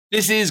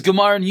This is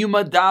Gemara and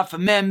Yuma Daf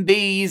Mem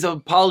Beis.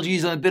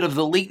 Apologies on a bit of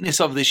the lateness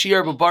of the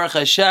shir, but Baruch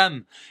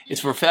Hashem, it's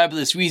for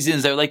fabulous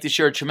reasons. I would like to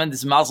share a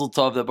tremendous mazel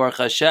tov that Baruch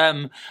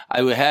Hashem,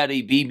 I had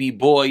a baby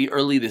boy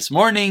early this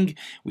morning.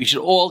 We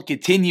should all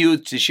continue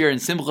to share in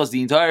simchas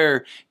the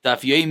entire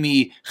Daf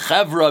Yomi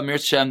Chevra Mir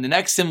Hashem. The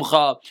next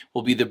simcha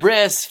will be the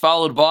bris,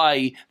 followed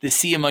by the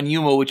siyum on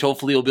Yuma, which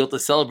hopefully we'll be able to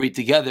celebrate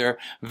together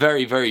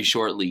very, very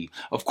shortly.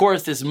 Of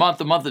course, this month,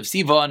 the month of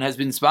Sivan, has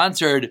been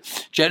sponsored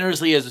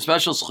generously as a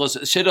special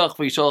shidduch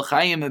for Yishol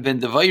Chaim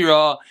ben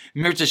Devaira.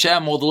 Mir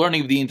Hashem, all the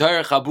learning of the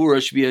entire Chabura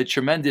should be a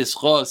tremendous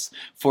chos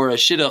for a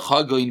shidduch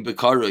hagoin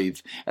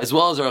bekaroiv, as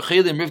well as our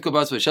Chelim Rivka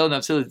Bas Vashel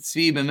Nafsil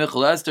Tzvi ben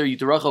Michal Esther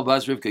Yitarachal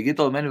Bas Rivka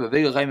Gittel Menu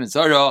Vavega Chaim and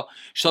Sarah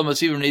Shalom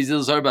Asiv and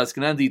Nezil Zar Bas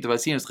Kanandi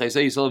Yitavasim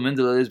Chaysay Yisol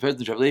Mendel is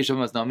President Shavlei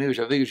Shalom As Naomi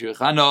Shavega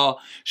Shirchana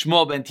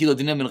Shmuel ben Tila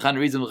Dinam ben Chan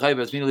Rizim Chay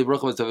Bas Minali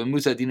Baruch Bas Tav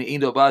Musa Dina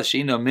Indo Bas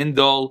Sheina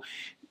Mendel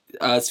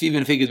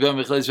Stephen Figures Ben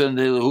Michal Ben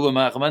Huva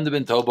Machamanda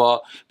Ben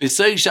Toba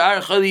B'Say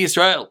Sha'ar Chali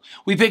Yisrael.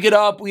 We pick it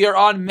up. We are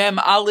on Mem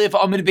Aleph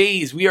Amid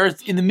Beis. We are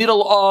in the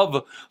middle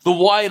of the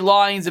wide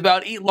lines,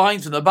 about 8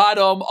 lines from the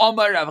bottom.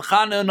 Amar Rav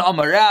Chanan,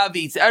 Amar Rav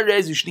Eitz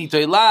Erez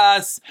Ushnitoy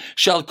Las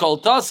Shal Kol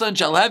Tasan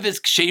Shal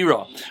Heves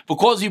Ksheira.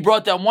 Because we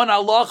brought down one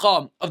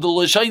halacha of the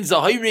Lashain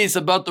Zahiris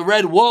about the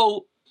red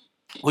wool,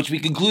 which we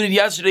concluded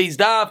yesterday's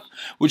daf,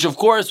 which of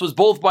course was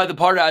both by the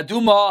Para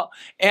Aduma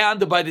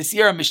and by the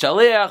Seir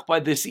Mishtaleach, by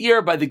the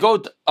Seir, by the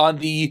goat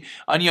on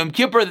Yom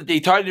Kippur that they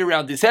tied it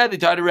around his head, they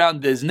tied it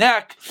around his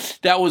neck.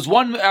 That was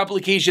one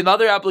application. The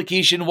other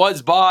application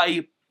was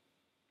by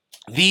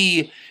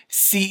the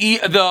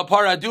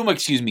Paraduma,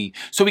 excuse me.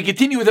 So we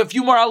continue with a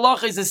few more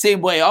halachas the same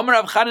way. Amar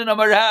Rav Chanan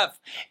Amar Rav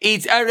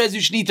Eitz Erez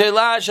Ushnitay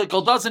Las Shal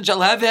Kol Tasan Shal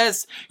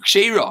Heves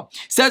Ksheira.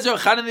 Says Rav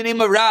Chanan the name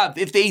of Rav,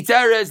 if the Eitz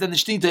Erez and the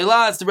Shnitay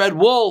Las, the red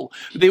wool,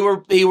 they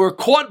were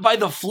caught by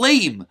the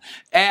flame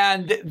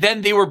and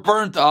then they were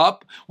burnt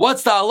up.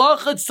 What's the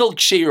halacha? It's still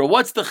Ksheira.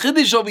 What's the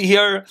chiddush over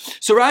here?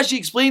 So Rashi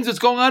explains what's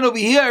going on over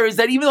here is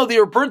that even though they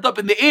were burnt up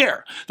in the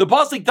air, the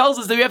pasuk tells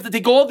us that we have to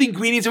take all the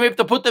ingredients and we have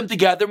to put them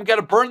together. We got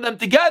to burn them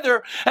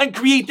together and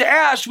create the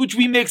ash, which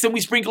we mix and we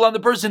sprinkle on the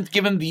person to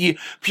give him the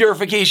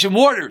purification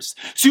waters.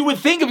 So you would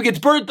think if it gets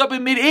burnt up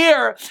in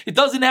midair, it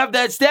doesn't have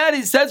that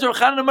status. Says Rav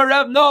Chanan Amar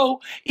Rav, no,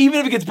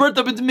 even if it gets burnt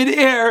up into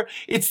midair,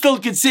 it's still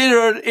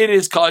considered it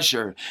is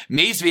kosher.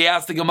 Meisvi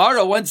asked the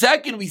Gemara, 1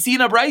 second, we see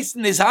in a brayso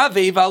in this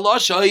Havev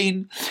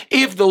HaLashain,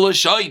 if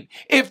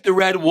the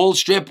red wool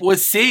strip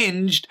was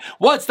singed,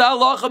 what's the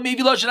halacha?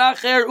 Maybe Lashon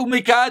Acher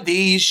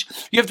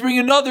Umekadish. You have to bring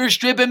another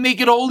strip and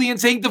make it holy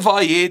and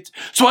sanctify it.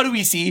 So what do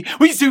we see?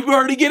 We see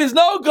burning it is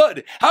no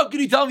good. How can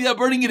you tell me that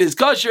burning it is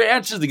kosher?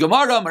 Answers the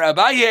Gemara,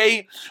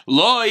 Marabaye,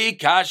 Loi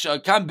Kasha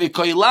Kam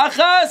B'Koy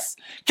Lachas,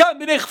 Kam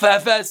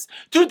B'Nechfefes.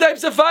 2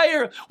 types of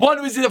fire.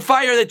 One is a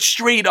fire that's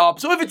straight up.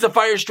 So if it's a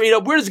fire straight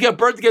up, where does it get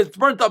burnt? It gets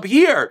burnt up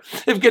here.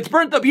 If it gets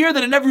burnt up here,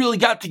 then it never really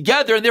got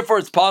together, and therefore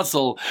it's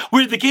possible.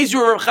 Where the case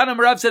where Chanan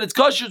Rav said it's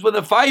kosher is when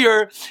the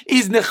fire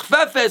is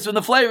nechfefes, when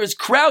the fire is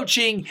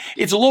crouching,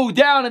 it's low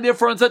down, and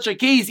therefore in such a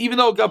case, even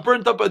though it got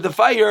burnt up by the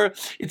fire,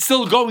 it's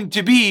still going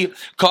to be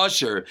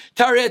kosher.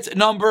 Taretz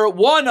number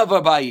 1 of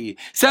Abayi.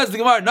 Says the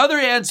Gemara, another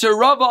answer,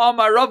 Rava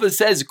Amar Rava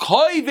says,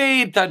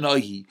 Koive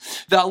Tanahi.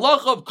 The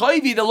halacha of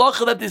Koive, the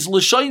halacha that is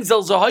L'shain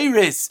Zel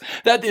Zahiris,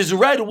 that is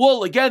red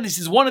wool. Again, this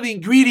is one of the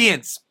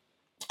ingredients.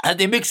 And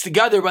they mix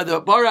together by the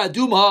Bara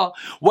Aduma,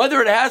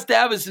 whether it has to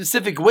have a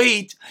specific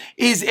weight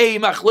is a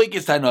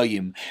machlokes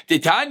tanoim. The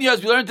Tanya,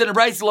 as we learned in the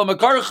brayso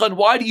Lamakarchan,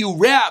 why do you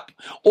wrap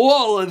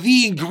all of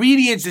the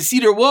ingredients, the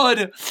cedar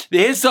wood, the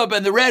hyssop,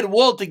 and the red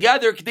wool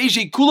together?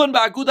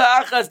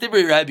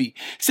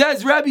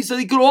 Says Rabbi, so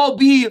they could all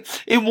be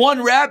in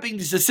one wrapping.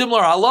 This is a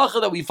similar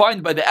halacha that we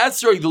find by the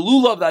Esrog, the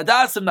Lulav, the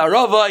Adasim, the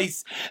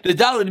Ravais, the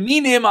Dalin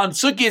Minim on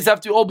Sukkot have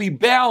to all be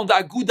bound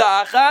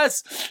Aguda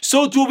Achas.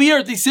 So to be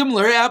a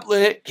similar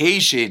application.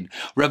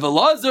 Rav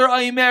Elazar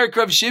Aimer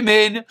Rav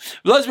Shimon.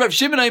 Rav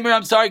Shimon Aimer,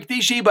 I'm sorry,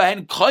 Ktesheba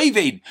and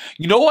Koivein.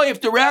 You know why I have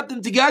to wrap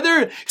them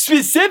together?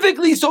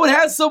 Specifically so it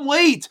has some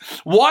weight.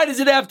 Why does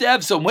it have to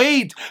have some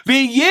weight? So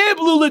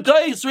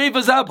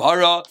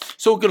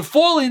it could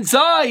fall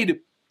inside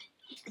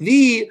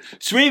the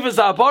Sreva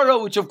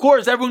Zapara, which of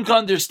course everyone can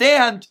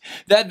understand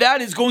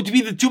that is going to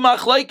be the two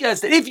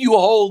machlokes. That if you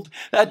hold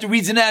that the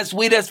reason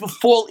weight has to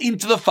fall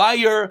into the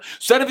fire,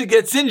 so that if it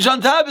gets singed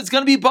on top, it's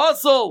going to be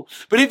possible.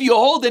 But if you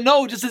hold it,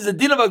 no, just as a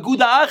din of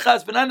aguda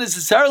achas, but not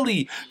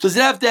necessarily does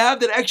it have to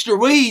have that extra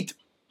weight,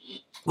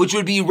 which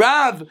would be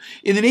Rav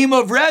in the name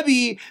of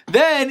Rabbi,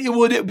 then it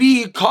would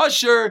be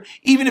kosher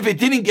even if it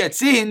didn't get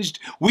singed.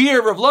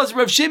 Where Rav Elazar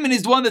Rav Shimon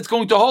is the one that's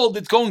going to hold,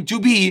 it's going to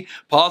be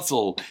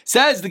possible.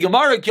 Says the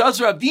Gemara,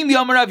 Kyasar Rav Dimi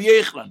Amar Rav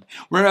Yechlan.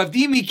 When Rav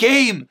Dimi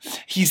came,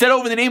 he said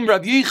over the name of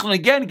Rav Yechlan,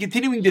 again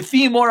continuing the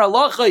theme more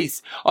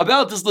halachas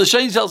about this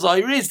L'shain Shel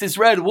Zahiris, this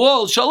red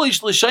wool,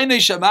 Shalish L'shainei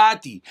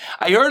Shamati.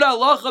 I heard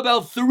halacha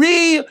about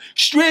 3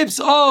 strips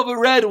of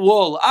red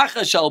wool.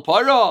 Acha Shal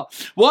Para.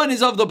 One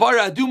is of the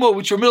Para Aduma,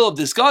 which are middle of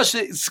the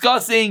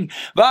discussing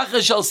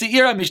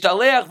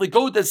the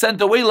goat that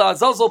sent away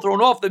La'azazel,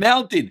 thrown off the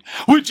mountain,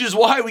 which is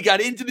why we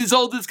got into this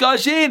whole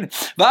discussion.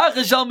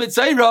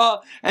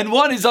 And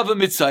one is of a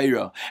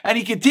Mitzaira. And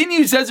he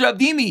continues, says Rav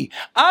Dimi,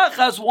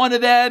 Achas, one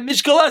of them,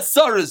 Mishkalas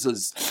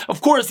Sarazas.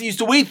 Of course, he used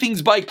to weigh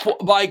things by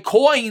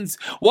coins.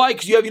 Why?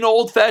 Because you have,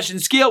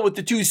 old-fashioned scale with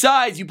the two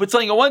sides. You put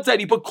something on one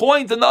side, you put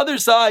coins on the other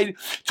side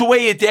to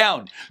weigh it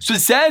down. So it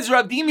says,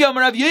 Rav Dimi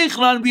Amar Rav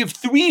Yochanan, we have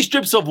 3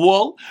 strips of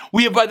wool.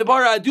 We have by the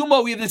Bara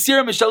Aduma, we have the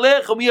Sira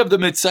Mishalech, and we have the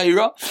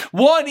Mitzaira.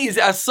 One is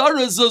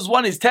Asarazas,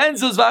 one is 10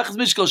 zuz, V'achas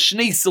Mishkal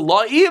Shnei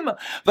Salaim,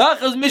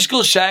 V'achas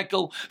Mishkal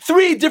Shekel.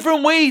 3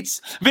 different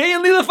weights.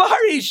 Ve'en li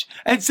lefarish.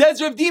 And says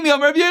Rav Dimi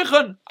Amar Rav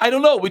Yochanan, I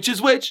don't know which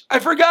is which. I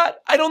forgot.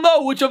 I don't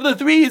know which of the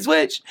 3 is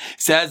which.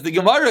 Says the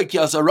Gemara, Ki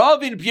Asa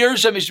Ravin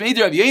Pirsha Mishmeid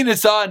Rav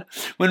Yonasan.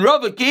 When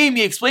Rava came,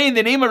 he explained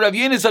the name of Rav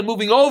Yonasan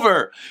moving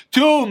over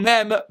to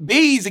Mem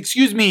Beis,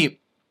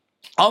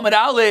 Amar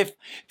Aleph,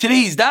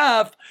 today's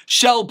daf,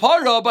 Shel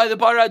Para by the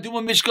Bara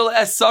Aduma Mishkal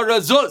Esara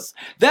Zuz.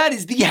 That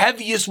is the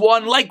heaviest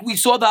one, like we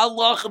saw the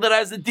halacha that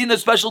has a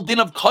special din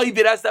of koiv,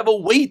 it has to have a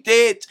weight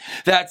it.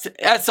 That's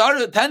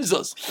Esara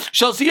Tenzuz.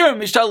 Shel Sir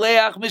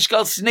Mishaleach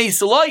Mishkal Snei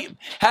Salayim.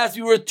 Has to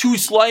be worth 2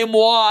 Salayim.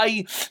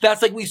 Why?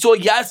 That's like we saw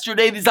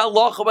yesterday, this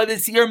halacha by the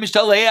Sir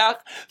Mishaleach.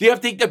 You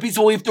have to take that piece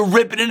of wool, you have to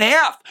rip it in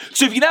half.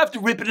 So if you have to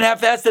rip it in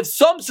half, it has to have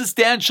some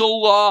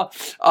substantial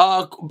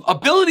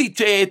ability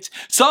to it,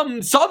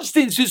 some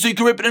substance, so you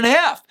can rip it in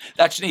half.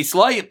 That's Shnei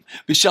Salayim.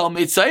 B'shal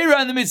Mitzaira,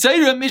 and the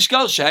Mitzaira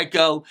Mishkal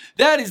Shekel.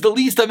 That is the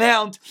least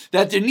amount,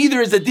 that there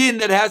neither is a din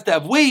that has to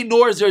have weight,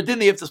 nor is there a din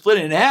that you have to split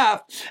it in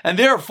half, and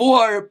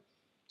therefore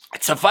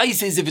it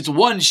suffices if it's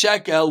 1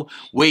 shekel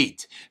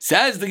weight.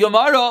 Says the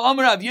Gemara,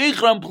 Amar Rav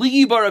Yochanan,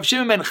 Pligi bar Rav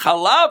Shimon ben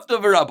Chalafta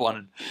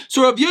v'Rabbanan.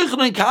 So Rav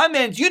Yochanan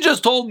comments, you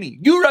just told me,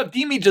 you Rav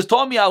Dimi just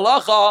told me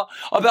halacha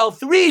about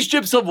 3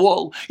 strips of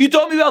wool. You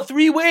told me about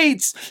 3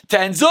 weights,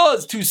 10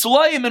 zuz, 2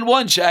 salayim, and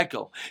 1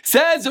 shekel.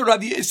 Says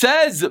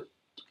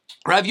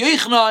Rav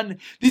Yochanan,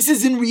 this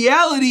is in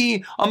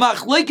reality a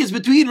machlekes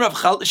between Rav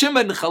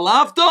Shimon ben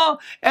Chalafta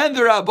and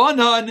the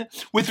Rabbanan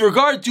with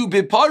regard to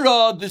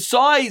bipara, the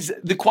size,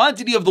 the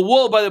quantity of the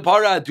wool by the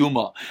Para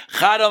Aduma.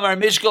 Chad amar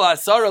mishkal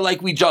asara,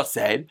 like we just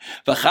said,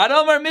 v'chad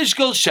amar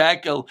mishkal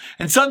shekel.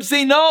 And some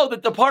say no,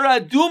 that the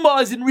Para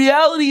Aduma is in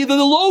reality the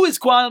lowest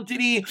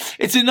quantity.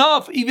 It's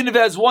enough, even if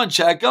it has 1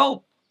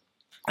 shekel.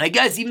 And I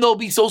guess even though it'll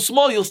be so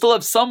small, you'll still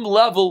have some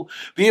level,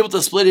 be able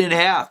to split it in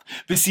half.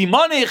 And if you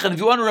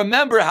want to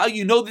remember how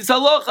you know this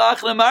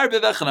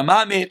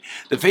halacha,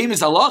 the famous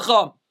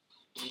halacha,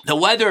 the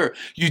whether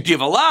you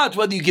give a lot,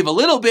 whether you give a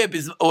little bit,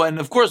 and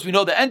of course we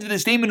know the end of the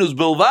statement is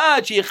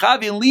bilvad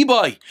sheyechavin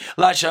liboy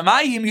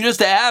lashamayim. You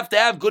just have to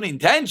have good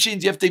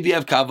intentions. You have to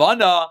have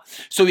kavana.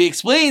 So he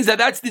explains that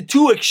that's the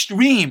 2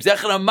 extremes.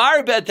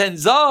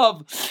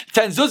 Tenzuz,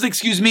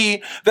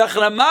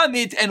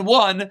 v'echamamit, and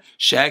 1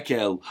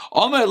 shekel.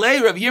 Omer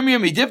lei Rav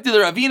Yirmiyah midifti the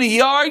Ravina.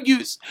 He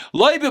argues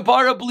loy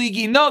bepara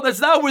bligi. No,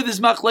 that's not where this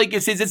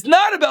machlekes is. It's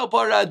not about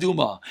Para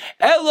Aduma.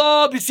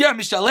 Elo b'siyar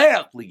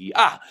mishalech bligi.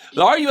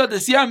 The argument about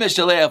the Siyar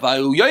Meshalech,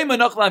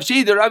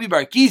 Rabbi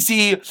Bar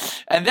Kisi,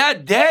 and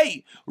that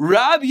day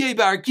Rabbi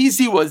Bar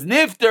Kisi was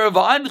nifter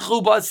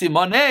v'anchu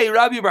b'simonei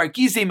Rabbi Bar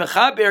Kisi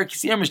mechaber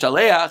Siyar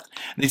Meshalech.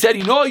 And they said,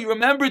 you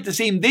remember it the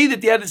same day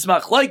that they had this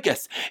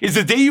machlekes is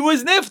the day he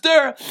was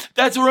nifter.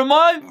 That's a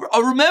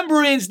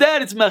remembrance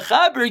that it's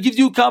mechaber. It gives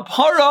you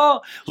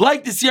kapara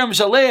like the Siyar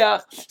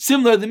Meshalech,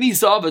 similar to the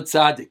Misa of a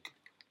tzaddik.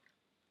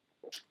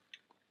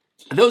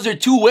 Those are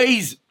 2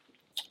 ways,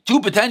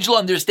 2 potential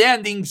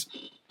understandings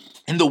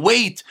in the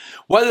weight,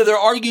 whether they're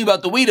arguing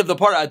about the weight of the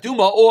Para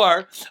Aduma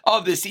or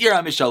of the Seir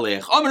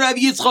HaMishalech. Amar Rav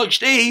Yitzchak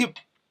Shtei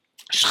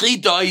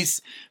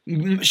Shchitais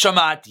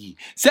Shamati.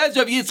 Says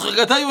Rav Yitzchak,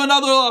 I'll tell you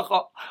another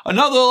halacha.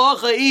 Another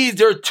halacha is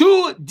there are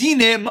 2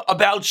 dinim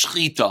about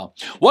shchita.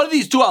 What are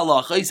these 2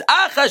 halachas?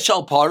 Achas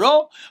shel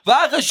paro,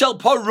 v'achas shel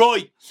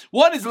paroi.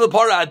 One is the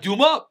Para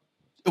Aduma.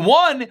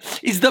 One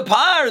is the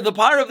par of the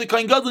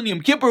Kohen Gadol in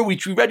Yom Kippur,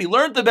 which we already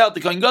learned about.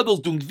 The Kohen Gadol is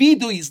doing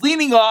vidu, he's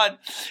leaning on,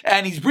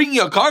 and he's bringing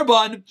a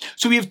carbon.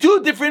 So we have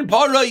 2 different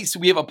parais.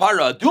 We have a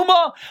para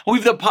aduma, and we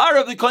have the par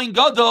of the Kohen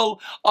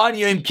Gadol on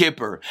Yom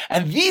Kippur.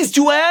 And these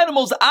 2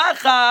 animals,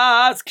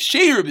 achas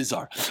ksheir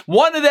bizar.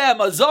 One of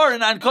them, azar,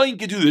 and Kohen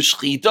can do the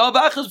shchita,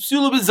 achas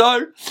psula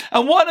bizar,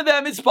 and one of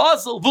them is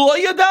possible.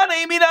 And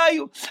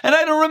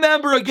I don't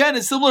remember, again,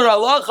 a similar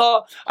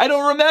halacha, I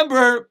don't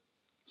remember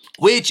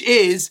which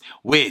is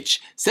which.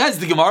 Says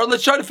the Gemara,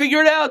 let's try to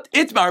figure it out.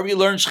 Itmar, we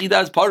learn shchita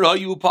as para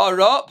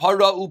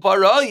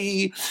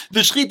uparai. The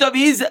shchita of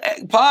his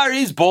par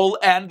is bull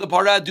and the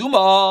para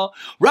aduma.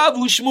 Rav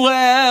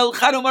Shmuel,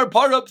 Chadomar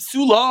para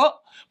psula.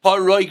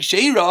 Paroi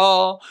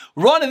Ksheira.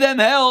 One of them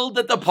held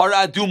that the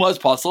Para Aduma is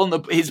possible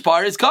and his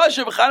Para is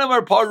kosher.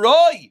 V'chanamar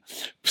Paroi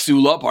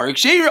Psula Para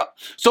Ksheira.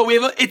 So we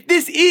have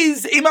this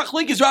is a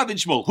machlokes Rav and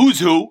Shmuel. Who's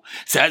who?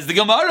 Says the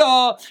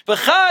Gemara.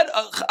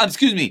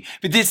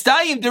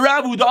 V'distayim the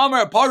Rav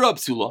Udamar Para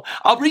Psula.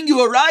 I'll bring you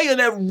a raya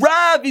that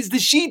Rav is the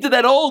shita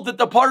that holds that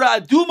the Para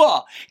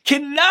Aduma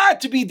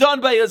cannot be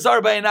done by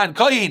Azar by a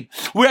non-Kohen,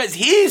 whereas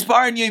his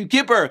Par in Yom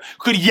Kippur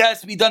could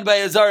yes be done by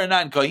Azar and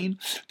non-Kohen.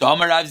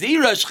 Damar Rav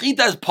Zera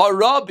Shchitas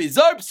Para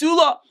Bizar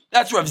Psula.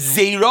 That's Rav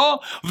Zera.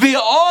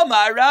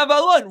 Ve'amar Rav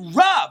Alon.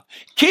 Rav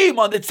came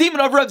on the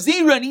statement of Rav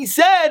Zera and he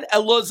said,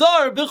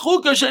 Elazar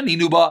v'chuka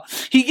shaninuba.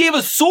 He gave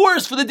a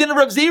source for the din of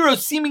Rav Zera,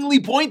 seemingly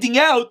pointing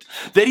out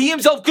that he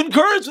himself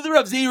concurs with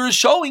Rav Zera,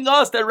 showing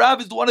us that Rav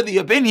is the one of the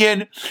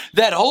opinion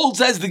that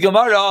holds, as the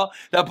Gemara,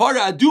 that Para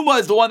Aduma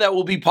is the one that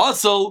will be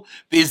pasul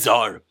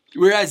bizar,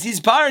 whereas his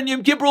Par in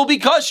Yom Kippur will be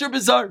kosher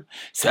bizar.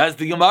 Says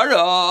the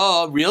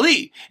Gemara,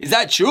 really? Is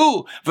that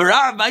true?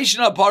 V'rav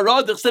ma'ishna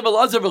parah d'chsev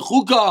Elazar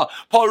v'chuka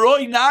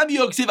paroi nami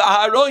yoksiv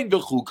aharoin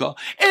v'chuka.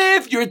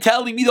 If you're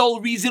telling me the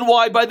whole reason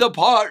why by the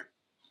Para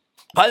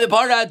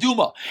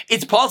Aduma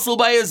it's possible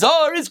by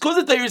Azar, it's because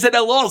the Torah said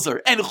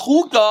Elazar and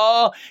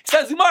Chuka.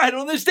 Says Gemara, I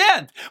don't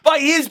understand. By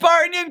his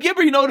Par in Yom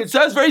Kippur, you know what it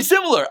says? Very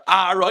similar.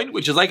 Aharon,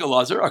 which is like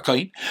Elazar, a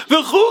Kohen.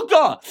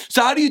 V'chuka.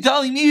 So how are you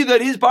telling me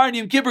that his Par in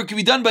Yom Kippur can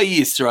be done by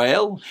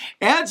Yisrael?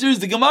 Answers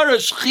the Gemara,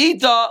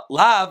 Shchita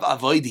lav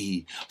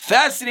avoidi.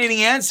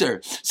 Fascinating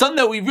answer. Something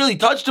that we've really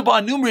touched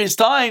upon numerous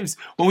times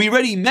when we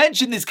already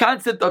mentioned this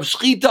concept of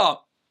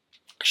Shchita.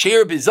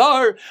 Share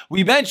bizarre.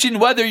 We mentioned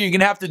whether you're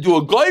going to have to do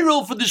a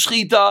goyrel for the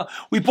shchita.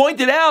 We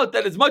pointed out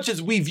that as much as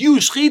we view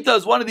shchita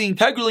as one of the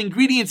integral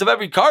ingredients of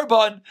every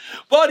carbon,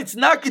 but it's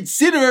not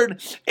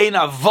considered an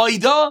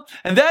avoida,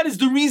 and that is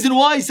the reason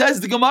why,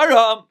 says the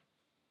Gemara,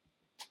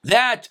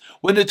 that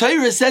when the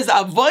Torah says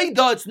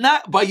avoida, it's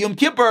not by Yom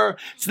Kippur,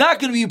 it's not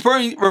going to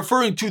be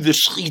referring to the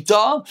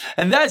shchita,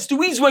 and that's the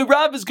reason why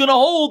Rav is going to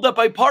hold that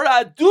by Para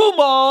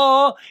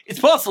Aduma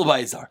it's possible by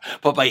Azar,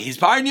 but by his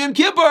Par in Yom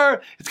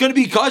Kippur it's going to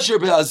be kosher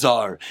by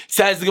Azar.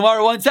 Says the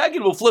Gemara, 1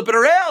 second, we'll flip it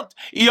around.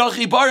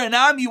 Iyachi Para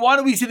Nami, why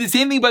don't we say the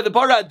same thing by the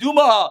Para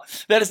Aduma,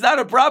 that it's not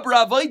a proper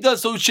avoida,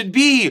 so it should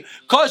be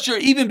kosher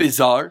even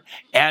bizarre?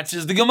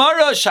 Answers the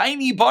Gemara,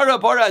 shiny Para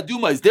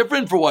Aduma is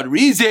different. For what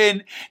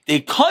reason? They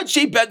can't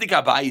shape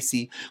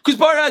because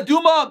Para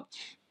Aduma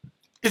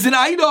is an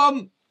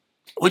item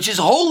which is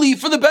holy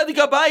for the Bedek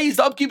Habayis,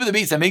 the upkeep of the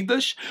Beis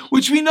Hamikdash,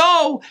 which we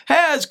know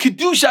has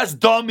Kedushas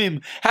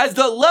Damim, has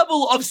the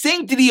level of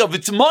sanctity of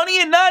its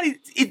money, and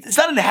it's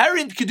not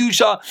inherent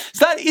Kedusha, it's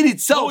not in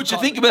itself. Which you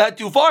think about that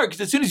too far, because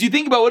as soon as you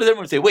think about what does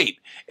everyone say, wait,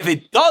 if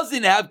it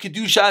doesn't have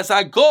Kedushas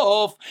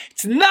Hagof,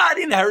 it's not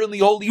inherently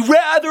holy,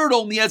 rather it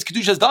only has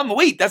Kedushas Damim.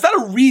 Wait, that's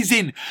not a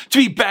reason to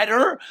be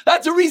better,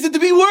 that's a reason to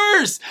be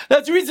worse,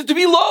 that's a reason to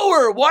be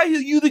lower. Why are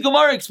you, the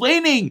Gemara,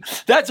 explaining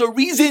that's a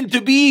reason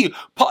to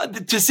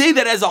say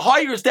that as a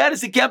higher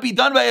status, it can't be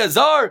done by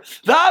Azar?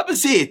 The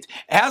opposite.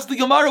 Ask the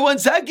Gemara 1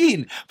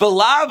 second.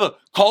 V'lav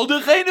kol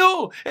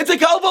dechenu. It's a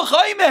kal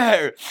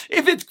v'chaymer.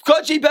 If it's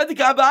kachi bedek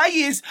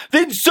habayis,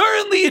 then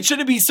certainly it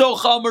shouldn't be so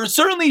chamer.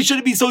 Certainly it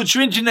shouldn't be so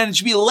stringent, and it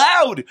should be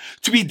allowed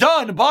to be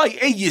done by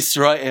a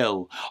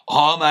Yisrael.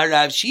 Amar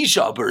Rav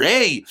Shisha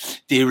Berei.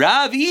 De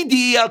Rav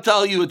Idi, I'll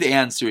tell you what the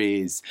answer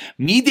is.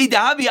 Midei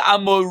davi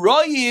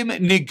amoroyim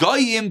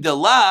negayim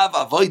delav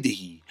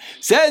avoidehi.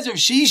 Says Rav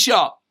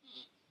Shisha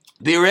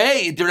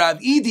Berei, the Rav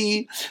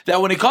Idi,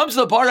 that when it comes to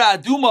the Para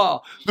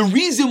Aduma, the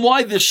reason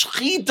why the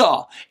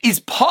Shechita is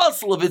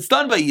possible if it's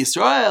done by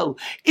Yisrael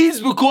is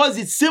because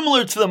it's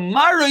similar to the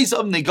Marais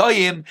of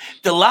Negayim,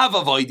 the Lav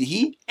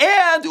Avoidihi,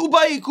 and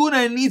Ubai Kuna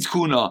and needs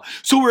Kuna.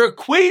 So we're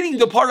equating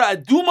the Para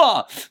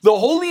Aduma, the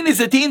holiness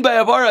attained by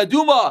a Para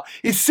Aduma,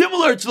 is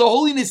similar to the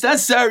holiness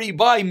necessary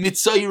by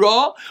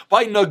Mitzayra,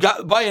 by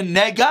a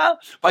Nega,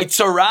 by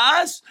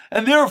Tsaras,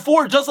 and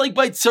therefore, just like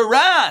by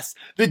Tsaras,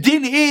 the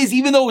din is,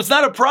 even though it's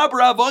not a proper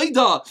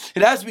avoida,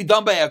 it has to be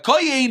done by a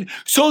kohen.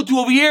 So too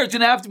over here, it's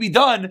going to have to be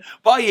done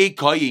by a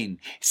kohen.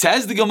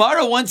 Says the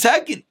Gemara, 1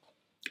 second.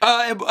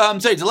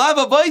 I'm sorry, Telav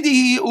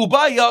Avaidihi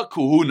Ubaya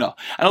Kuhuna.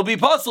 And it'll be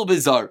possible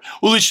bizarre.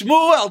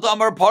 Ulishmu El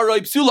Damar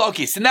Paroi Psula.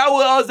 Okay, so now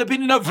was the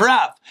opinion of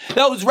Rav.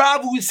 That was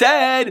Rav who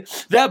said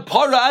that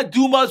Para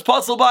Aduma is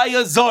possible by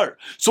Azar.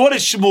 So what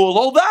does Shmuel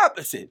hold the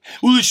opposite?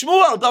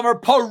 Ulishmu El Damar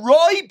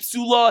Paroi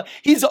Psula.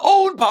 His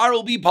own par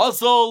will be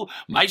possible.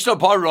 Maishna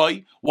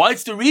Paroi.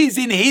 What's the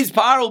reason his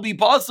par will be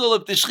possible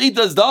if the shechita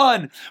is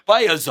done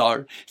by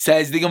Azar?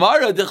 Says the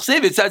Gemara, the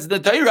Chsiv, it says in the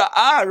Torah,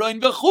 Aharon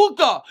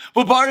v'chuka.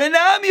 But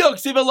Paranami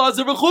Yoksiv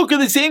Elazar v'chuka,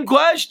 the same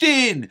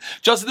question.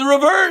 Just the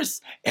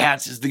reverse.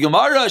 Answers the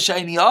Gemara,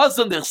 Shiny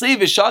Asam, the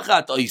Chsiv,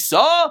 Shachat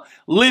Oisa,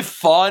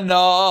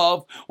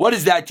 Lifanav. What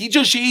does that teach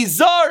us?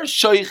 Sheizar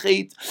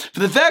Shoichet. For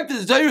the fact that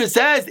the Torah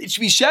says it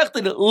should be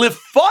shechted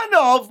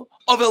Lifanav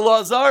of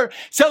Elazar,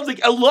 sounds like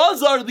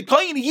Elazar, the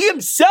Kohen, he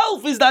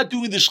himself is not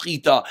doing the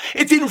Shechita.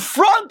 It's in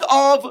front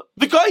of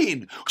the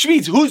Kohen. Which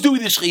means, who's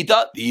doing the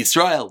Shechita? The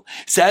Israel.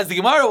 Says the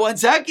Gemara, 1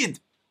 second.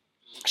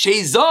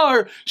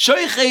 Sheizar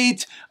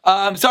Shoichet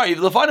Sorry,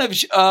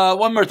 Lefanav,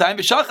 one more time.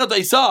 V'shachat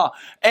Isa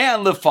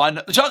and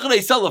Lefanav, Shachat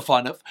Isa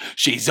Lefanav.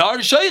 Shizar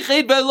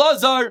Sheichet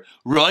Belazar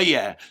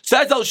Royeh. So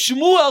that's how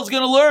Shmuel is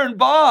going to learn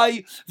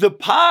by the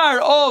par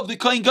of the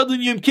Kohen Gadol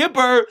Yom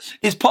Kippur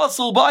is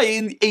possible by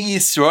in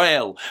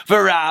Yisrael.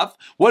 V'Rav,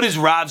 what does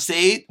Rav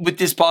say with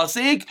this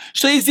pasuk?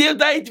 Sheizir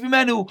Dait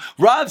B'menu.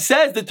 Rav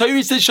says the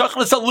Torah says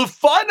Shachat Isa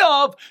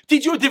Lefanav.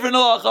 Teach you a different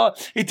halacha.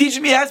 It teaches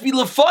me it has to be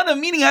Lefanav,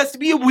 meaning it has to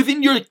be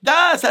within your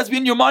das, has to be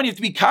in your mind. You have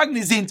to be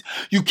cognizant.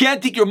 You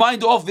can't take your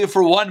mind off there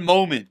for one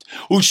moment.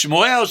 Where does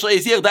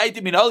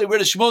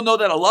Shmuel know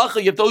that halacha?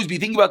 You have to always be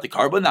thinking about the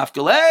carbon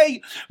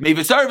nafkalei. The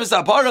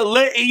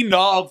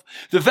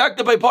fact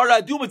that by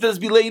para aduma it has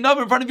to be laying up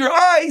in front of your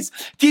eyes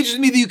teaches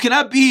me that you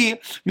cannot be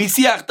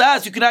misiach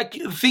das. You cannot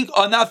think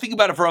or not think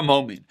about it for a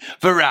moment.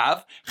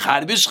 V'Rav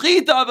chad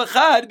b'shchita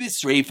v'chad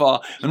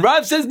b'sreifa. And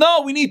Rav says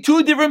no, we need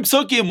two different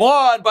psukim.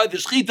 One by the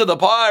shchita, the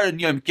par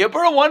and Yom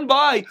Kippur, and one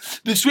by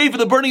the sreifa,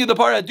 the burning of the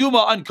par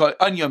aduma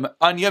on Yom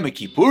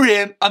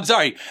Kippurim. I'm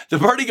sorry, the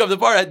burning of the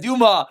par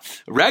aduma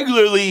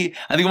regularly.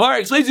 And the Gemara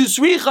explains to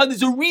Sricha,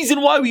 there's a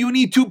reason why we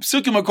need two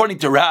psukim according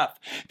to Rav.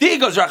 There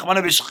goes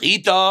Rachmana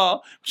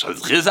b'shchita.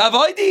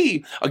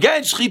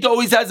 Again, shchita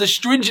always has a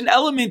stringent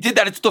element in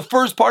that it's the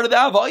first part of the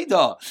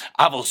avodah.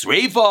 Avol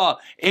sreifa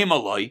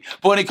emaloi.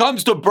 But when it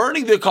comes to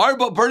burning the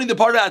karba, burning the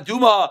part of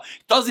aduma,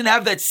 it doesn't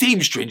have that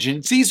same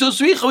stringency. So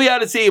Sricha, we had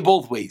to say it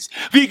both ways.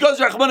 Because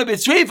Rachmana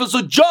b'sreifa,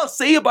 so just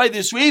say it by the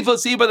sreifa,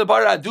 say it by the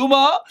part of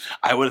aduma.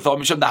 I would have thought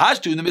Misham the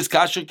hashtu in the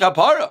miskasher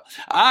kapara.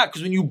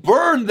 Because when you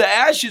burn the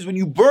ashes, when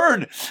you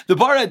burn the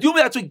bar aduma,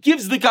 that's what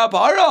gives the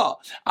kapara.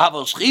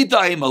 Aval shchita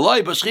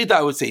emaloi, but shchita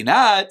I would say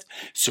not.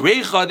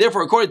 Sreicha,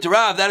 therefore, according to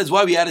Rav, that is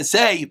why we had to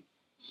say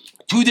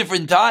two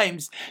different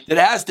times that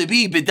it has to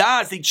be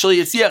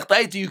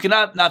bedas. You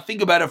cannot not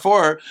think about it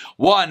for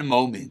one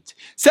moment.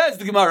 Says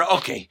the Gemara.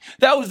 Okay,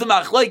 that was the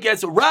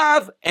machlekes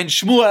Rav and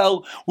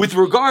Shmuel with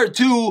regard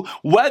to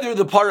whether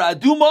the para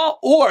aduma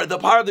or the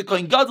par of the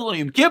Kohen Gadol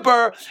Yom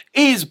Kippur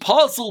is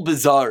pasul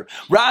bizarre.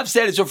 Rav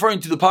said it's referring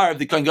to the par of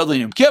the Kohen Gadol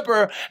Yom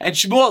Kippur, and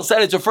Shmuel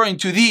said it's referring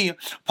to the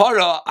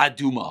para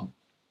aduma.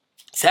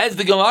 Says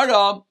the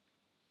Gemara.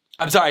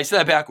 I'm sorry, I said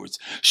that backwards.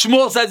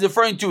 Shmuel says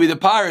referring to the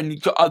par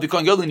of the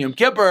Kohen Gadol Yom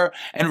Kippur,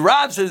 and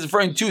Rav says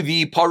referring to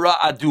the para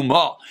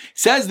aduma.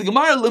 Says the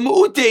Gemara,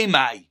 Lemu'utei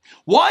mai.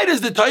 Why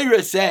does the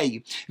Torah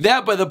say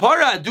that by the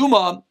para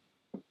aduma,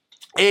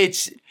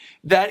 it's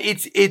that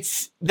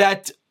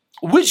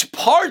which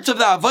parts of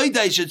the avodah,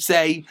 I should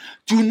say,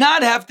 do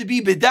not have to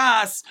be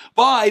bedas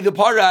by the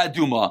para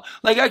aduma?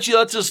 Like, actually,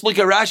 let's just look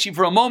at Rashi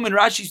for a moment.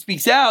 Rashi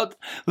speaks out,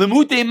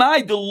 Lemute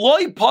mai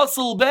deloy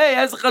pasal be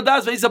as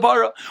chadas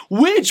ve'isapara.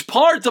 Which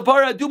parts of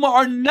para aduma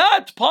are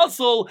not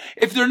pasal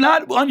if they're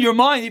not on your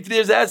mind, if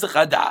there's as a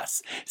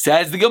chadas?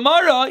 Says the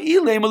Gemara,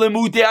 ilem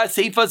lemute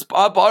asefas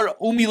par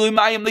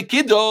umilumayim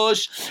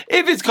lekiddush.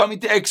 If it's coming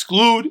to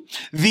exclude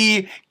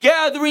the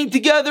gathering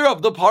together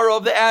of the para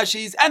of the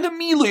ashes and the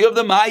milui of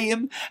the mayim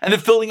and the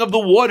filling of the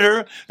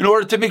water in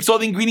order to mix all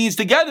the ingredients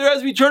together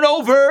as we turn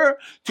over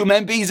to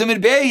membeis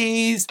and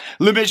beis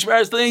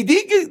lemishmeres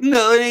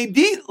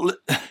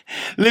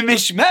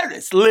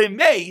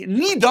lemei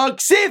nida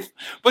ksif.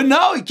 But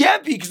no, it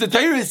can't be because the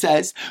Torah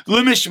says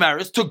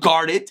lemishmeres, to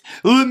guard it,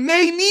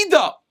 lemei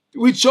nida,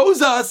 which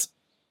shows us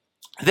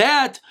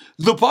that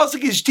the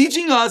pasuk is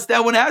teaching us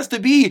that when it has to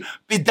be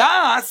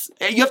bidas,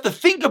 you have to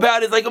think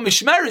about it like a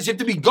mishmeres. You have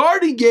to be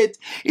guarding it.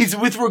 Is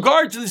with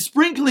regard to the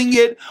sprinkling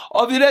it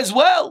of it as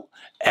well.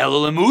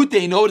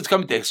 They know it's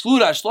coming to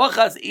exclude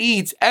Ashlachas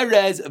eats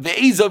erez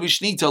ve'eza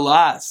v'shnita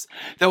las.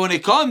 That when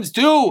it comes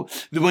to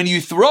when you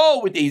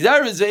throw with the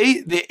erez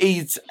the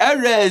eitz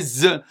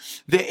erez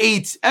the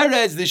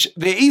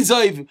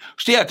ezav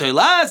shtiyat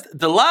last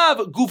the lav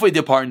gufay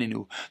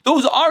deparninu.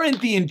 Those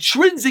aren't the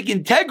intrinsic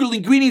integral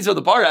ingredients of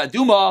the para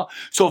aduma.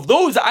 So if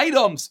those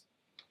items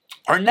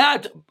are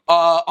not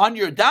on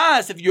your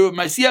das, if you're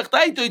masiach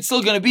taito, it's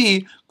still going to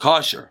be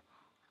kosher.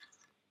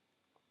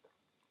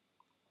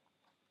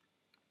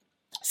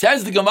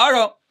 Says the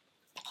Gemara,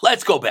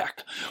 let's go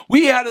back.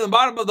 We had at the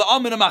bottom of the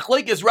Amin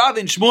Machlekes Rav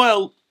and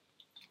Shmuel.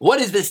 What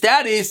is the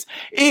status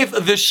if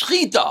the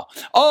shchita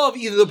of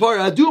either the par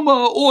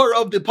aduma or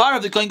of the par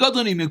of the Kohen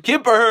Gadol Yom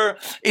Kippur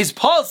is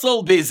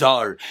pasal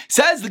bizar?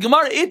 Says the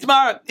Gemara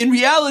Itmar. In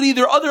reality,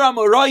 there are other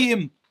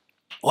Amoraim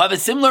who have a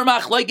similar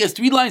machlekes,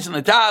 3 lines on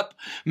the top.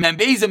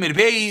 Membeis and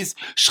mirbeis.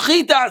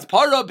 Shchitas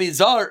para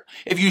bizar.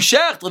 If you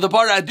shecht the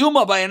para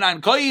aduma by an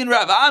ankoyin,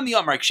 Rav Ami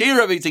Amar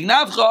Ksheira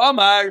v'Tignavcha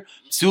Amar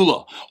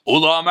Psula.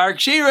 Ula Amar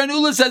Ksheira, and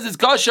Ula says it's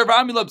kosher.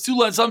 Rav Ami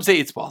Psula, and some say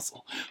it's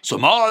possible. So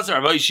Malas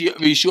Rav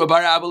Yeshua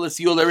bar Abba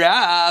l'Siyul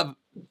Rav.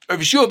 Rav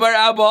Yeshua bar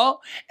Abba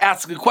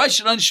asks a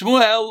question on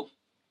Shmuel,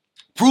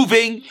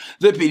 proving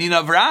the opinion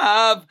of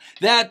Rav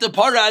that the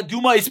para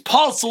aduma is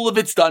possible if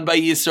it's done by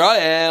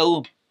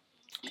Yisrael.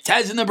 It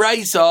says in the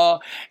Braisa,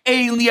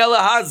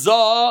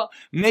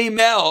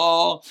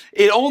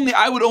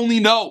 I would only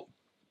know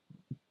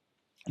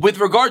with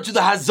regard to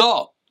the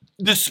Hazah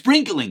the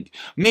sprinkling.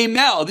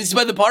 Meimel, this is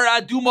by the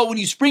Parah Aduma, when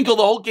you sprinkle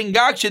the whole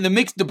kingakshin,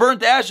 the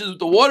burnt ashes with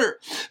the water.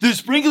 The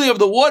sprinkling of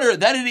the water,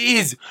 that it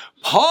is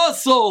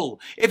possible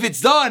if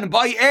it's done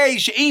by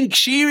Eish, Ein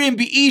Kshirim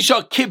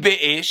B'Isha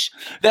Kibeish,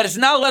 that it's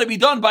not allowed to be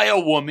done by a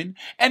woman.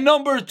 And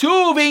number two,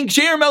 Ein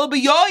Kshirim El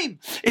B'Yoim,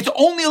 it's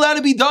only allowed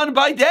to be done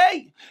by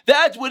day.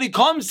 That's when it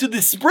comes to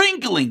the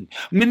sprinkling.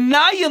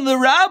 Minayin the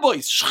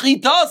rabbis,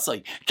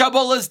 shchitasai,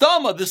 kabbalas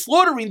dama, the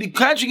slaughtering, the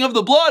catching of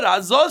the blood,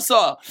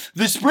 hazasa,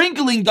 the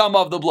sprinkling dama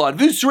of the blood,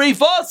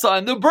 v'sreifasa,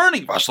 and the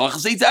burning,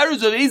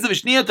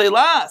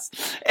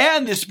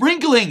 and the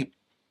sprinkling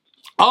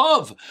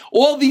of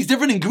all these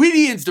different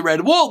ingredients, the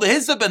red wool, the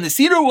hyssop, and the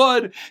cedar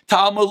wood.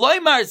 Talmud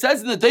Loimar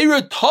says in the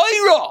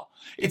Torah,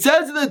 it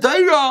says in the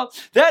Torah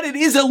that it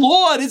is a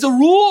law, it is a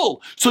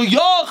rule. So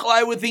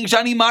I would think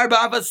Shani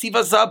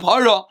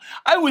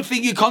I would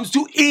think it comes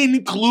to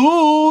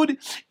include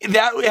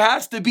that it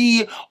has to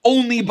be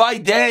only by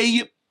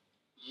day.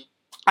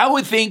 I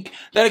would think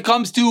that it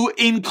comes to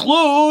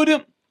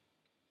include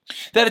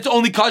that it's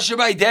only kosher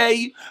by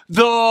day.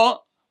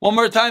 One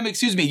more time,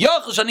 excuse me. So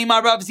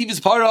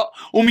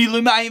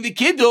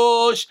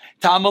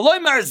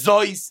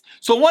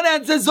one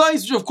hand says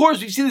zois, which of course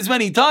we've seen this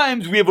many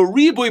times. We have a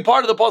riboy,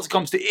 part of the pasuk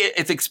comes to it.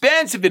 It's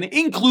expansive and it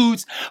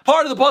includes.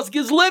 Part of the pasuk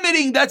is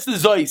limiting. That's the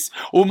zois.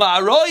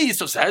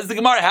 So says the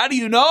Gemara, how do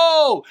you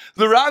know?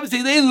 The rabbis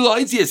say,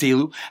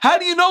 how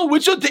do you know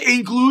which one to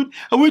include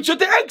and which one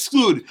to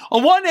exclude?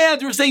 On one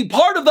hand, we're saying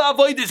part of the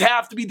avodas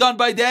have to be done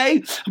by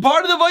day, and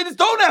part of the avodas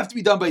don't have to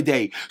be done by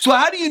day. So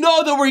how do you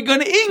know that we're going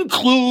to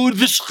include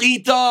the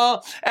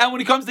shechita, and when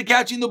it comes to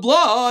catching the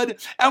blood,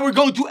 and we're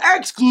going to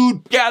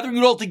exclude gathering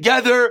it all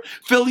together,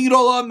 filling it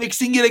all up,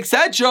 mixing it,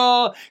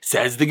 etc.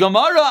 Says the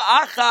Gemara,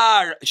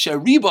 achar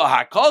shariba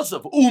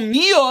hakasav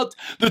umiyot,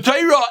 the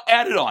Torah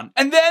added on,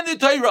 and then the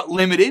Torah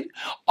limited.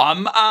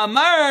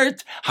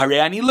 Amart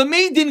hareani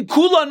lamedin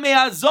kulan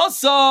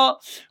me'azasa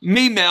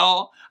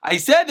meimel. I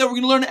said that we're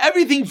going to learn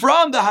everything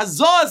from the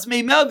hazas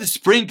meimel, the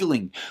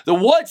sprinkling.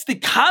 What's the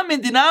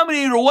common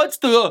denominator? What's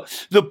the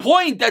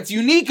point that's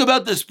unique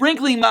about the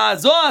sprinkling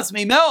hazas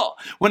meimel?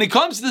 When it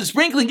comes to the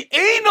sprinkling,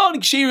 einon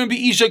kshirim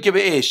be'isha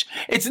kebeish.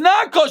 It's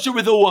not kosher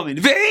with a woman.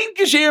 Ve'ein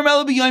kshirim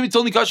el b'yom. It's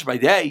only kosher by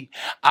day.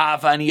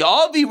 Afani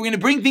avi. We're going to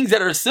bring things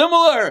that are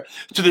similar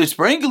to the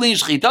sprinkling.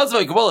 Shchitas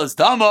v'kabbalas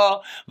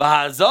dama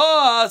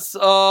v'hazas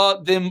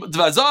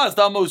v'hazas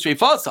dama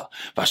u'shreifasa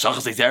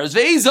v'shachas eizeres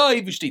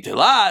ve'ezai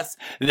v'shtitelas.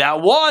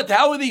 That what?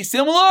 How are they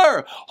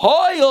similar?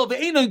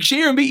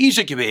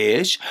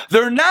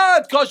 They're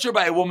not kosher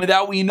by a woman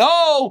that we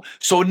know.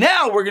 So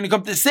now we're going to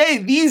come to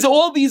say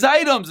all these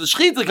items, the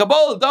shechita,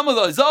 kabbalah, dama,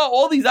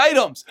 all these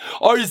items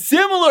are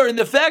similar in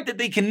the fact that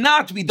they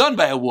cannot be done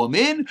by a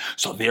woman.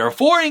 So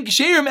therefore, in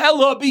ksherim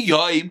ela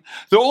b'yoim,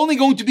 they're only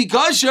going to be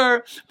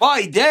kosher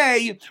by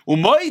day.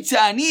 And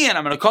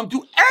I'm going to come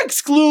to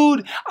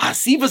exclude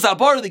asifas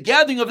abar, the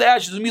gathering of the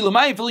ashes,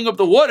 filling up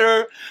the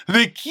water,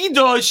 the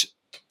kiddush.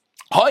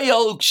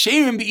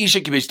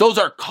 Those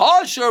are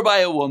kosher by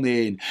a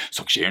woman.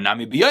 So they're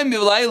going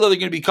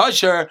to be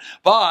kosher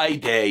by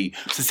day.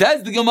 So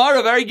says the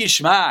Gemara, very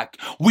gishmak.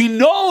 We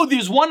know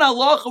there's one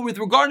halacha with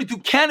regard to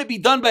can it be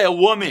done by a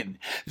woman.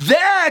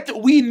 That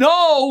we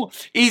know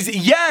is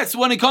yes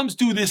when it comes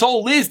to this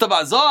whole list of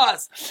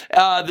azaz,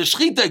 the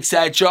shchita,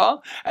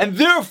 etc. And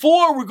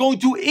therefore we're going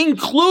to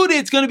include it.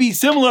 It's going to be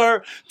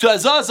similar to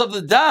azaz of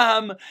the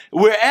dam.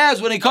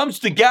 Whereas when it comes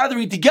to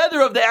gathering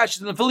together of the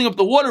ashes and filling up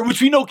the water,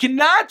 which we know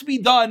cannot be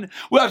done,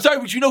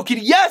 which we know can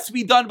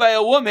be done by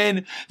a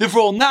woman,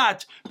 therefore will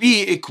not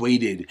be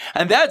equated.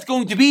 And that's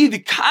going to be the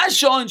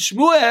Kasha on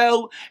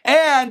Shmuel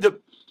and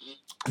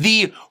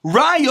the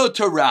Raya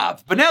to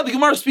Rav. But now the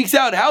Gemara speaks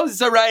out. How is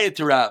this a Raya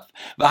to Rav?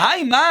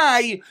 V'hai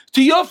mai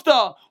to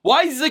Yofta.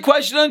 Why is this a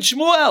question on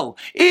Shmuel?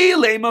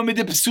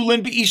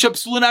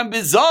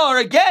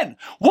 Again,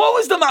 what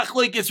was the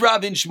machlokes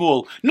Rav and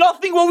Shmuel?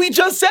 Nothing what we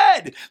just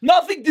said.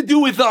 Nothing to do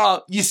with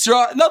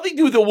Yisra, nothing to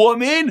do with a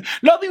woman,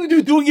 nothing to do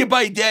with doing it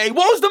by day.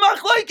 What was the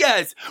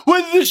machlokes?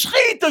 Whether the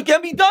shechita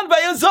can be done by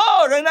a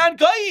zar and an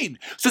kain.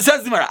 So it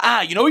says the Gemara,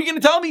 you know what you're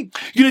going to tell me?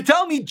 You're going to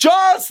tell me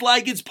just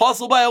like it's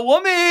possible by a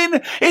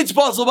woman, it's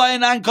possible by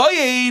an an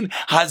kain.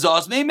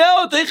 Hazas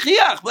meimel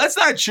techiach. That's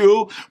not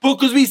true,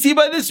 because we see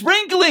by the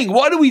sprinkling.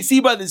 What do we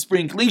see by the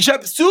sprinkling?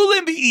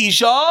 Shapsulim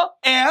be'isha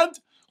and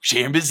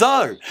Shein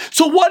bizarre.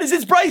 So what is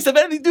this price have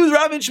anything to do with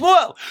Rav and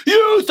Shmuel?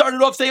 You started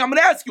off saying, I'm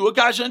going to ask you a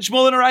kasha and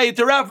Shmuel and a raya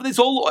to Rav for this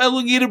whole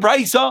elongated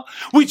price,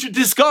 which we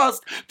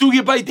discussed doing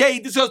it by day,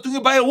 discussed doing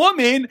it by a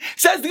woman.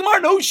 Says the Gemara,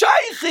 no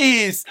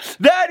shaykhis.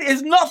 That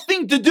is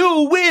nothing to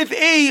do with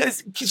a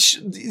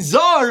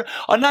zar,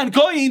 a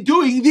non-kohen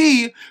doing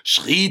the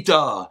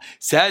shchita.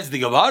 Says the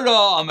Gemara,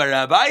 Amar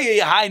Abaye,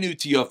 Hainu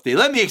Tiyofte.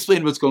 Let me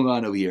explain what's going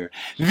on over here.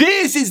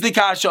 This is the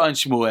kasha on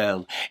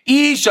Shmuel.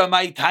 Isha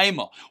my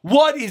taima.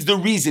 What is the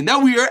reason reason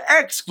that we are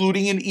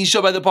excluding an Isha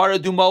by the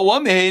Paraduma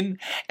woman,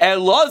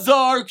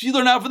 Elazar, because you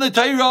learn out from the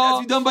Torah, has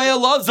to be done by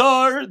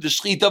Elazar. The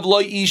Shechita of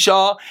Loi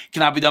Isha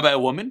cannot be done by a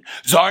woman.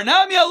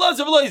 Zarnami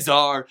Elazar Loi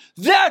Zar.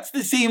 That's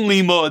the same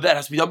lima that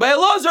has to be done by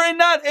Elazar and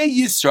not a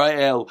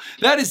Yisrael.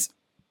 That is,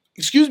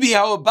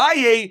 how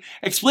Abaye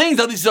explains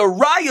how this is a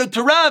raya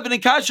to Rav and a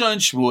kasha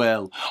and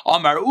Shmuel.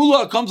 Amar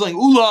Ula comes like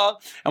Ula,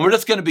 and we're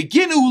just going to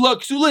begin Ula,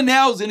 because Ula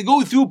now is going to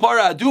go through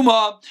Para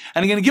Aduma,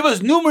 and going to give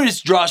us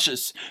numerous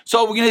drashas.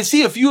 So we're going to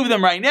see a few of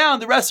them right now,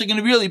 and the rest are going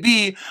to really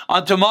be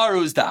on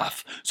tomorrow's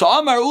daf. So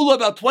Amar Ula,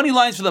 about 20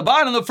 lines from the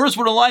bottom, the first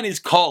word of the line is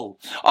Kol.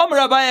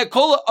 Amar Abaye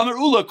Kol, Amar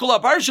Ula, Kol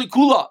Parsha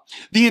Kula.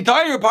 The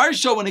entire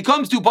Parsha, when it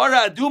comes to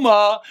Para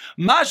Aduma,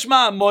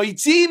 Mashma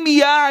Moitzi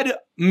Miyad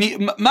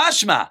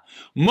Mashma.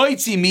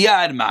 Moitzi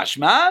miyad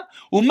mashma,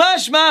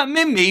 umashma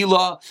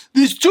mimela.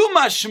 There's two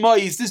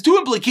mashmais, there's two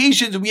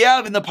implications we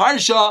have in the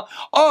parsha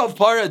of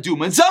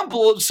Paraduma. In some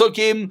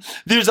psukim,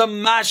 there's a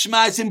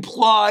mashma, it's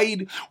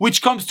implied,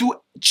 which comes to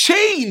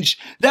change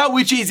that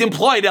which is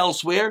implied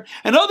elsewhere,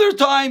 and other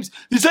times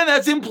there's something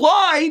that's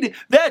implied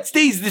that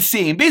stays the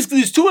same. Basically,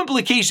 there's two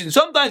implications.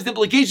 Sometimes the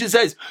implication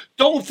says,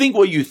 don't think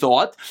what you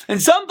thought,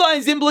 and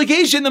sometimes the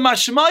implication, the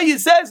mashmaya,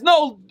 says,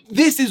 no,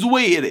 this is the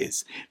way it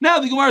is. Now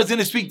the Gemara is going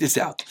to speak this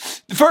out.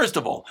 First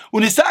of all,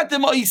 what does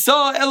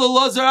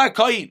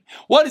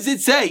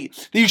it say?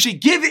 That you should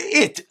give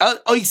it,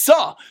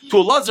 Isa, to a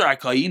Lazar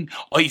HaKayin,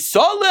 Isa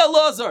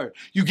le'Elazar.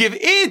 You give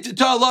it to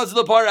Elazar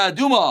the Para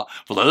Aduma,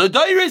 but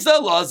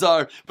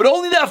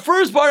only that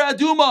first Para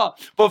Aduma.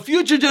 But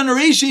future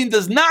generation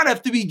does not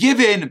have to be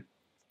given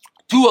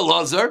to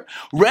Elazar.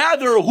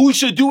 Rather, who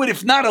should do it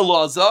if not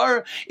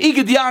Elazar?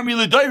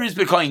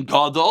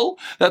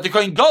 That the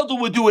Kohen Gadol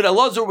would do it.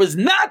 Elazar was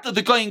not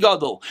the Kohen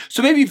Gadol.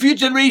 So maybe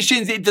future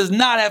generations, it does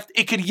not have to,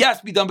 it could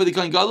yes be done by the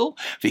Kohen Gadol.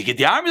 It could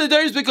be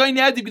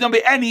done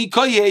by any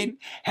Kohen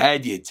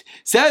Hadid.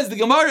 Says the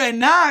Gemara, and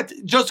not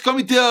just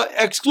coming to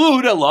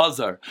exclude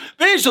Elazar.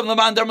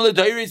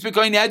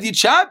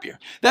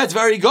 That's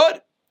very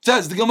good.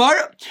 Says the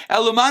Gemara,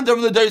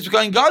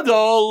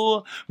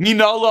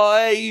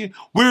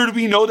 where do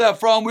we know that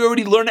from? We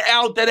already learned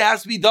out that it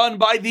has to be done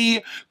by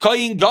the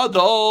Kohen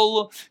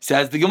Gadol.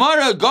 Says the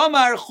Gemara,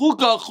 Gamar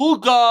chuka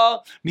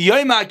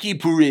miyayim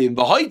kippurim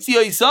v'hoitzi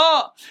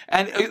oisa.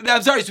 And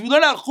I'm sorry, so we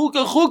learn out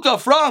chuka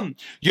from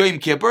Yom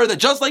Kippur, that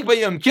just like by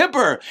Yom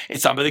Kippur,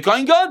 it's done by the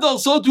Kohen Gadol,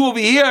 so too over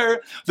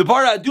here, the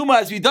Para Aduma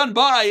has to be done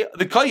by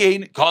the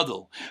Kohen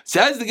Gadol.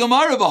 Says the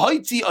Gemara,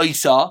 v'hoitzi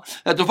oisa,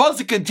 that the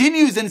pasuk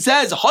continues and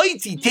says,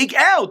 take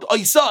out,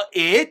 I saw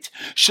it.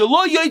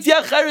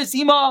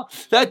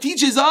 That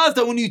teaches us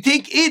that when you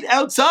take it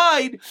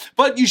outside,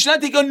 but you should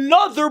not take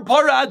another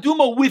Para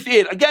Aduma with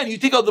it. Again, you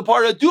take out the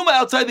Para Aduma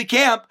outside the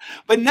camp,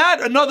 but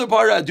not another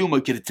Para Aduma.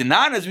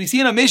 As we see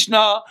in a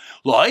Mishnah,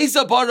 let's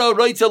say the Para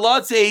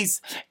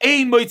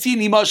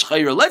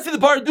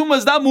Aduma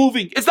is not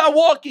moving, it's not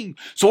walking.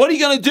 So what are you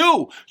going to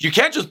do? You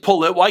can't just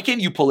pull it. Why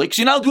can't you pull it? Because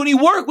you're not doing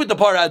any work with the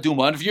Para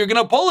Aduma. And if you're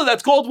going to pull it,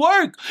 that's called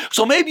work.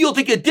 So maybe you'll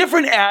take a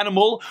different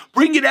animal,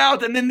 bring it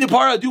out, and then the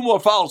Para Aduma will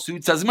follow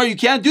suit. Says, you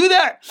can't do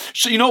that.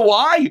 So you know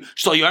why?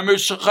 They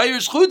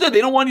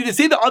don't want you to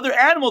say the other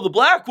animal, the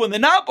black one, the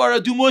not Para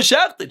Aduma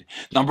shechted.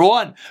 Number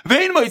one,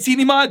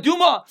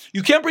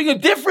 you can't bring a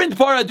different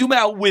Para Aduma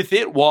out with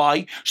it.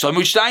 Why?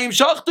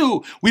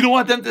 We don't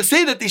want them to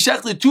say that they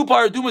shechted two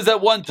Para Adumas at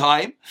one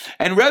time.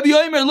 And Rabbi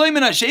Yomer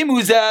Loiman Hashem,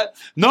 who's that?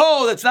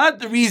 No, that's not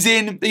the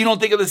reason that you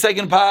don't think of the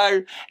second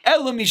par.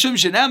 A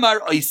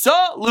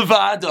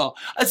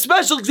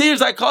special xer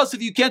is cost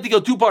if you can't think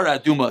of two Para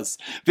Adumas.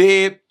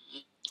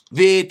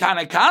 The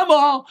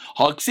Tanakama,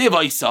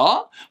 Haksiv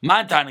Isa,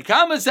 Man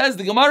Tanakama says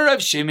the Gemara of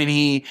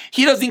Shimini,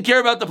 he doesn't care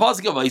about the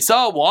pasuk of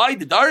Isa. Why?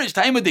 The Darish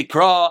time of the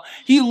Kra,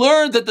 he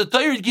learned that the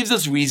Torah gives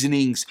us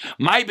reasonings.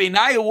 My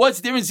Beinayu, what's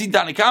the difference in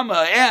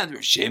Tanakama and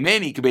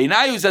Shimini?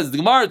 Beinayu says the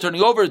Gemara,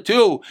 turning over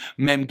to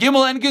Mem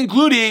Gimel and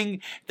concluding,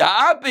 the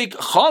Apik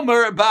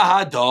Chomer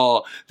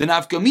Bahada. The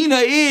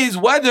Nafkamina is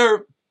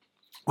whether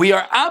we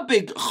are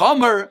Apik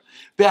Chomer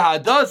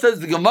Behada, says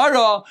the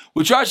Gemara,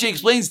 which Rashi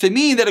explains to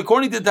me that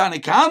according to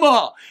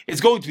Tanakama,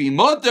 it's going to be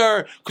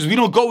mutter, because we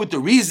don't go with the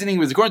reasoning,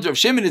 whereas according to Rav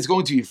Shimon, it's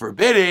going to be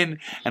forbidden.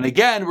 And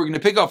again, we're going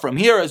to pick up from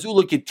here as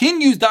Ula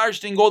continues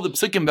darshaning all the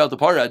psukim about the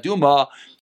Para Aduma.